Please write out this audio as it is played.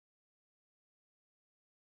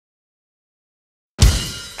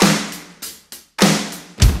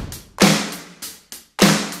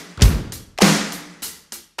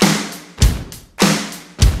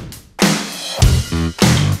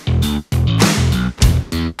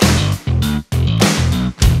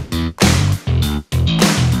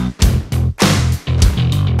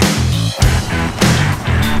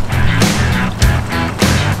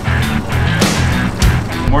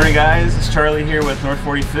morning, guys. It's Charlie here with North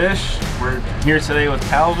 40 Fish. We're here today with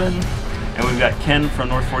Calvin, and we've got Ken from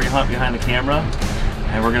North 40 Hunt behind the camera.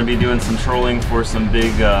 And we're going to be doing some trolling for some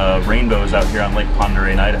big rainbows out here on Lake Pend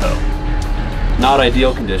Oreille in Idaho. Not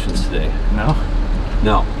ideal conditions today. No?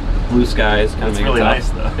 No. Blue skies, kind of make it really tough. nice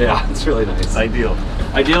though. Yeah, it's really nice. It's ideal.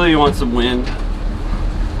 Ideally you want some wind.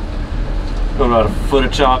 Going about a foot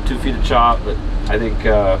of chop, 2 feet of chop, but I think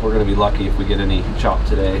we're going to be lucky if we get any chop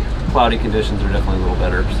today. Cloudy conditions are definitely a little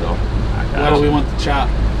better, so. Why do we want the chop?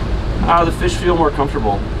 The fish feel more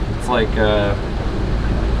comfortable. It's like,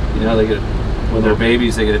 you know, when they're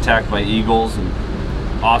babies, they get attacked by eagles and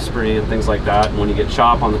osprey and things like that. And when you get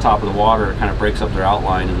chop on the top of the water, it kind of breaks up their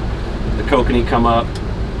outline, and the kokanee come up.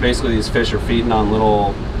 Basically, these fish are feeding on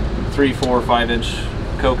little 3, 4, 5-inch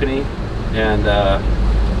kokanee, and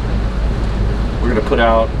we're going to put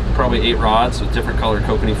out probably 8 rods with different colored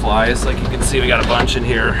kokanee flies. Like you can see, we got a bunch in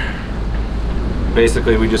here.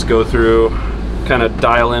 Basically, we just go through, kind of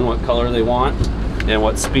dial in what color they want and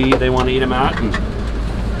what speed they want to eat them at. And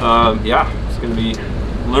yeah, it's going to be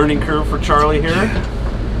a learning curve for Charlie here,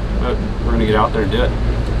 but we're going to get out there and do it.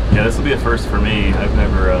 Yeah, this will be a first for me. I've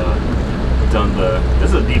never done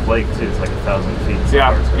this is a deep lake too. It's like 1,000 feet.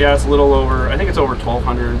 Yeah, yeah, it's a little over, I think it's over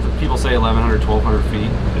 1,200. People say 1,100, 1,200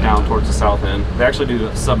 feet down towards the south end. They actually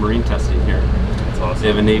do submarine testing here. That's awesome. They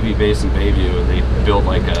have a Navy base in Bayview, and they build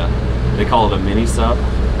like they call it a mini sub,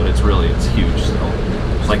 but it's huge. So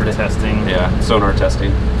it's like for testing. Yeah, sonar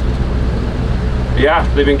testing. But yeah,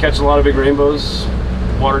 they've been catching a lot of big rainbows.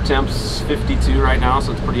 Water temps 52 right now,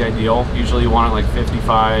 so it's pretty ideal. Usually you want it like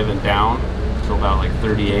 55 and down to about like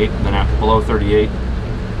 38, and then after below 38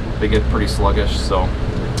 they get pretty sluggish. So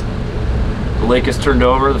the lake is turned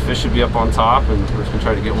over, the fish should be up on top, and we're just gonna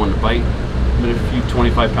try to get one to bite. Been a few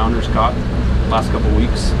 25-pounders caught last couple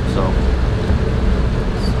weeks, so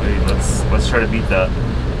sweet. Let's try to beat that.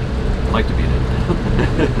 I'd like to beat it.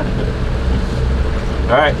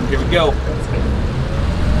 All right, here we go.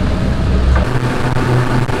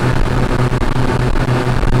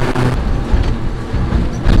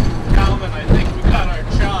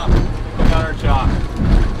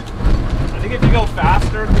 If you go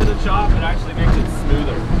faster to the chop, it actually makes it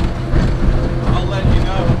smoother. I'll let you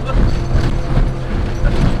know.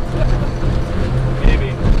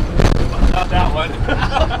 Maybe. Not that one.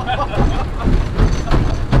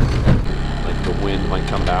 Like the wind might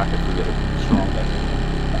come back if we get it strong.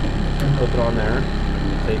 Flip it on there,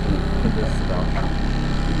 and you take and put this down.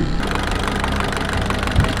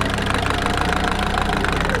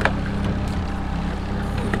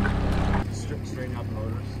 Straighten out the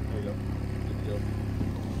motors. There you go.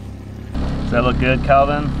 Does that look good,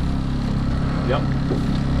 Calvin? Yep.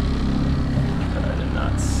 Try to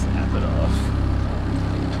not snap it off.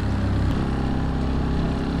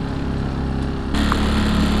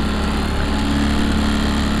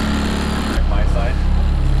 My side.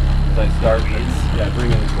 As I start, yeah,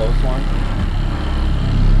 bring in the close one.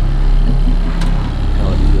 I'll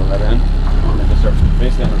let you reel that in. I'm gonna start,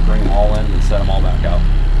 basically, I'm gonna bring them all in and set them all back out.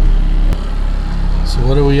 So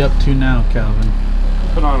what are we up to now, Calvin?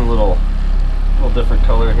 Put on a little different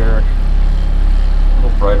color here. A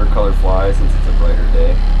little brighter color fly since it's a brighter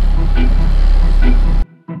day.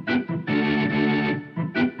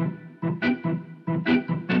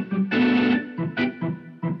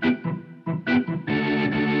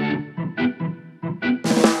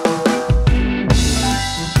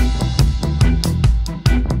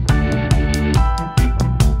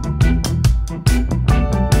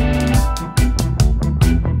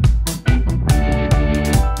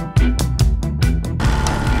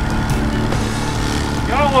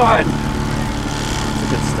 It's a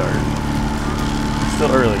good start.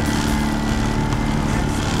 Still early.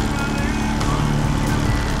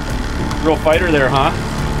 Real fighter there, huh?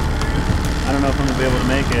 I don't know if I'm gonna be able to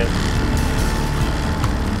make it.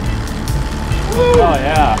 Woo! Oh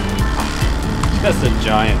yeah. Just a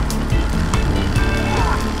giant.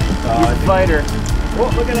 He's a fighter. Oh,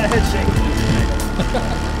 look at that head shake.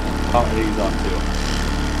 Oh, he's off too.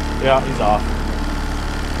 Yeah, he's off.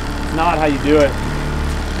 It's not how you do it.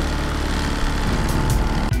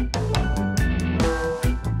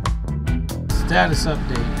 Status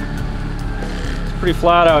update. It's pretty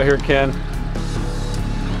flat out here, Ken.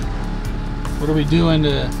 What are we doing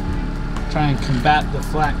to try and combat the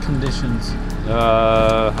flat conditions?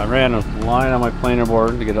 I ran a line on my planer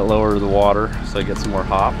board to get it lower to the water so I get some more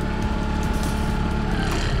hop.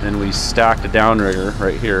 Then we stacked a downrigger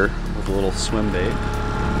right here with a little swim bait.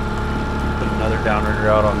 Put another downrigger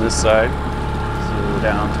out on this side. So we're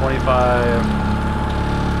down 25,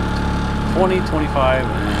 20, 25,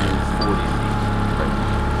 and 40 feet. Right.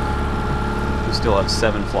 still have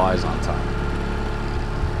 7 flies on top.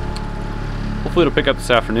 Hopefully it'll pick up this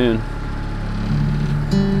afternoon.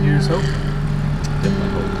 Here's hope. Definitely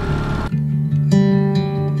hope.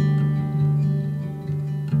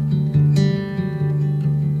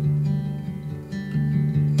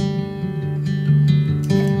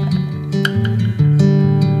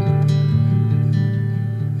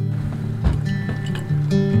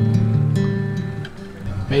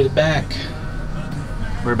 Made it back.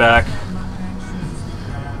 We're back.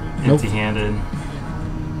 Nope. Empty-handed.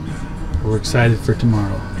 We're excited for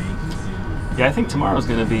tomorrow. Yeah, I think tomorrow's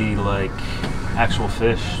gonna be like actual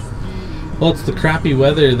fish. Well, it's the crappy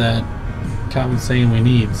weather that Calvin's saying we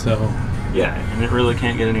need, so Yeah, and it really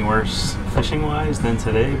can't get any worse fishing-wise than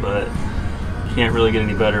today, but can't really get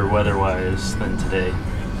any better weather-wise than today.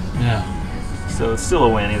 yeah. So it's still a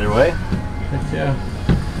win either way. Heck yeah.